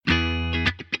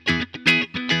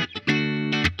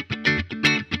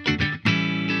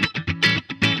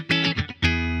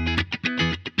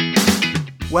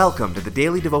Welcome to the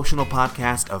daily devotional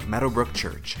podcast of Meadowbrook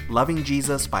Church, loving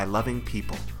Jesus by loving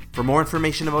people. For more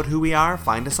information about who we are,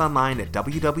 find us online at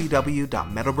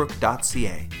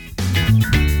www.meadowbrook.ca.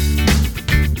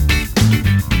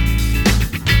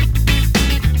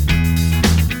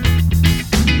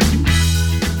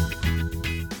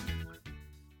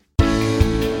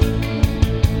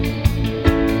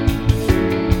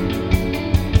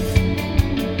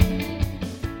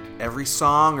 Every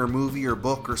song or movie or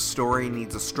book or story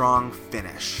needs a strong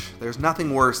finish. There's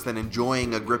nothing worse than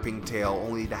enjoying a gripping tale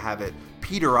only to have it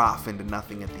peter off into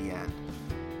nothing at the end.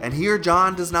 And here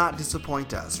John does not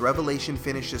disappoint us. Revelation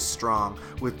finishes strong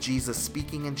with Jesus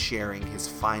speaking and sharing his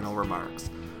final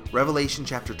remarks. Revelation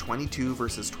chapter 22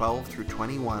 verses 12 through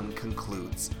 21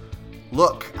 concludes,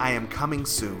 "Look, I am coming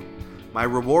soon. My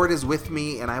reward is with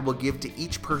me, and I will give to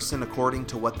each person according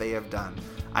to what they have done.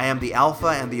 I am the Alpha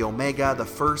and the Omega, the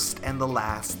first and the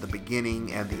last, the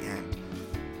beginning and the end.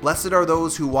 Blessed are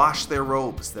those who wash their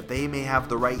robes, that they may have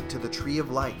the right to the tree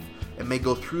of life, and may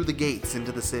go through the gates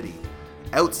into the city.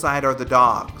 Outside are the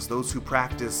dogs, those who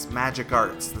practice magic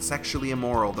arts, the sexually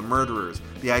immoral, the murderers,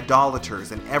 the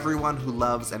idolaters, and everyone who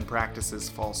loves and practices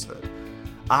falsehood.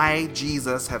 I,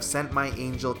 Jesus, have sent my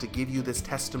angel to give you this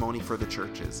testimony for the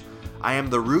churches. I am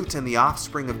the root and the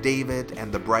offspring of David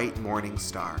and the bright morning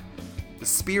star. The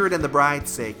Spirit and the bride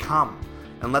say, 'Come,'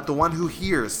 and let the one who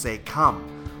hears say, 'Come.'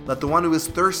 Let the one who is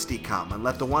thirsty come, and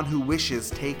let the one who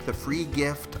wishes take the free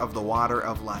gift of the water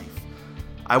of life.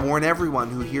 I warn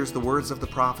everyone who hears the words of the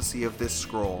prophecy of this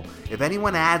scroll. If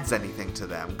anyone adds anything to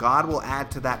them, God will add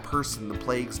to that person the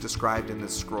plagues described in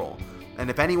this scroll.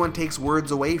 And if anyone takes words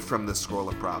away from this scroll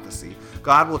of prophecy,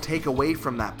 God will take away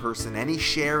from that person any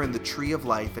share in the tree of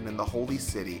life and in the holy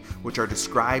city, which are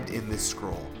described in this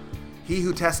scroll. He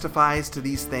who testifies to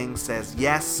these things says,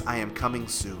 'Yes, I am coming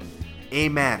soon.'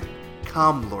 Amen.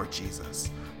 Come, Lord Jesus.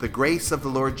 The grace of the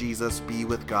Lord Jesus be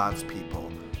with God's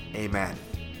people. Amen."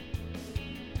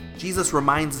 Jesus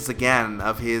reminds us again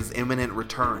of his imminent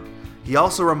return. He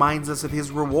also reminds us of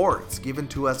his rewards given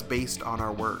to us based on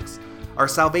our works. Our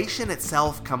salvation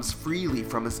itself comes freely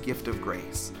from his gift of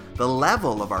grace. The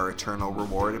level of our eternal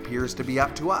reward appears to be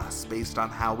up to us based on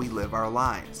how we live our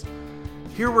lives.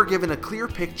 Here we're given a clear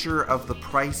picture of the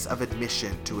price of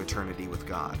admission to eternity with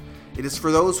God. It is for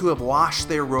those who have washed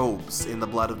their robes in the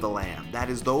blood of the Lamb. That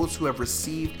is, those who have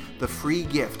received the free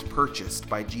gift purchased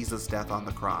by Jesus' death on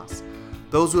the cross.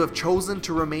 Those who have chosen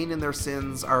to remain in their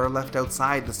sins are left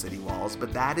outside the city walls,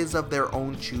 but that is of their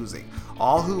own choosing.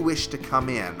 All who wish to come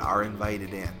in are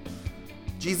invited in.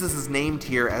 Jesus is named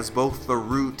here as both the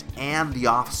root and the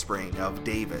offspring of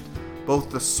David, both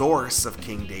the source of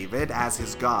King David as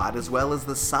his God, as well as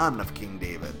the son of King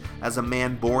David, as a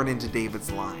man born into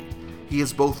David's line. He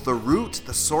is both the root,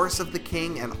 the source of the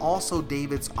king, and also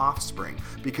David's offspring,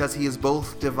 because he is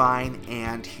both divine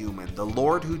and human, the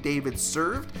Lord who David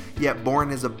served, yet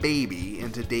born as a baby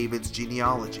into David's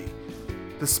genealogy.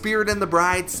 The Spirit and the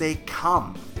bride say,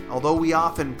 "Come." Although we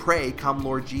often pray, "Come,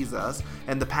 Lord Jesus,"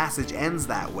 and the passage ends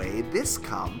that way, this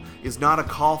 "come" is not a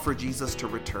call for Jesus to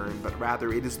return, but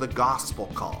rather it is the gospel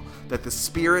call that the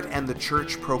Spirit and the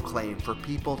church proclaim for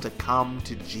people to come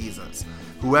to Jesus.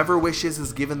 Whoever wishes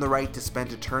is given the right to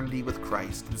spend eternity with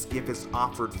Christ. This gift is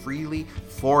offered freely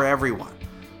for everyone.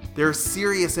 There are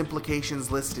serious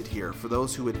implications listed here for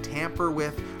those who would tamper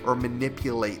with or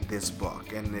manipulate this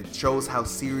book, and it shows how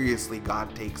seriously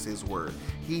God takes his word.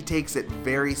 He takes it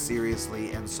very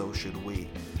seriously, and so should we.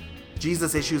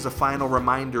 Jesus issues a final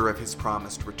reminder of his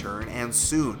promised return, and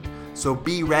soon, so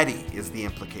be ready is the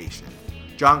implication.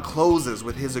 John closes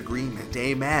with his agreement,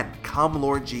 "Amen, come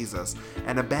Lord Jesus,"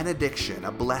 and a benediction,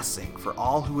 a blessing for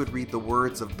all who would read the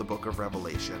words of the book of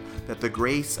Revelation, that the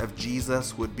grace of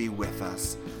Jesus would be with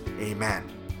us. Amen.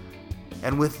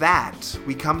 And with that,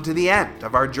 we come to the end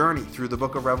of our journey through the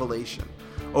book of Revelation.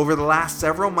 Over the last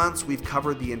several months, we've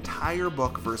covered the entire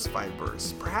book verse by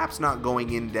verse, perhaps not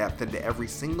going in depth into every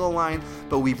single line,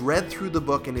 but we've read through the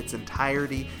book in its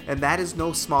entirety, and that is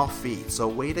no small feat, so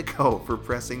way to go for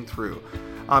pressing through.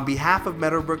 On behalf of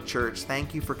Meadowbrook Church,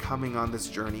 thank you for coming on this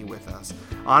journey with us.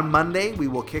 On Monday, we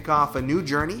will kick off a new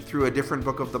journey through a different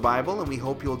book of the Bible, and we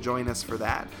hope you'll join us for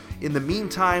that. In the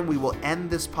meantime, we will end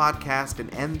this podcast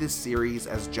and end this series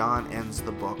as John ends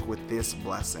the book with this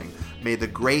blessing. May the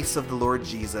grace of the Lord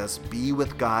Jesus be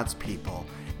with God's people.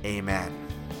 Amen.